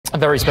A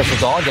very special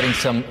dog getting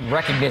some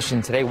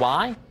recognition today.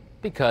 Why?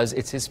 Because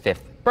it's his 5th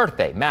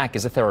birthday. Mac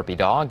is a therapy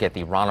dog at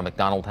the Ronald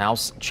McDonald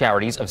House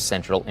Charities of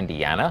Central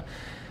Indiana.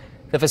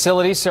 The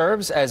facility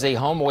serves as a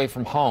home away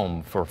from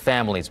home for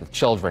families with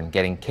children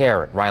getting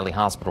care at Riley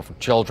Hospital for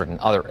Children and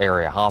other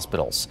area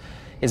hospitals.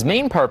 His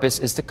main purpose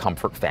is to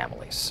comfort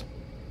families.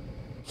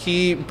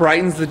 He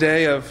brightens the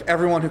day of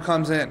everyone who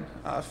comes in.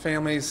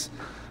 Families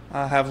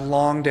have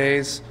long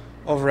days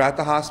over at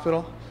the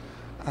hospital.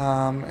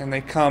 And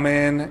they come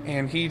in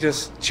and he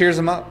just cheers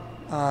them up,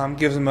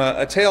 gives them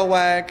a tail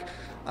wag.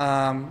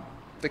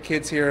 The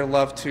kids here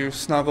love to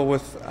snuggle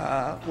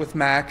with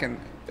Mac, and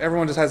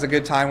everyone just has a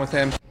good time with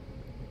him.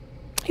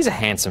 He's a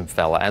handsome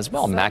fella as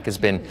well. Mac has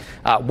been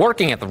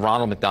working at the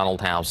Ronald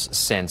McDonald House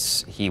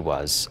since he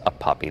was a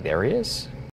puppy. There he is.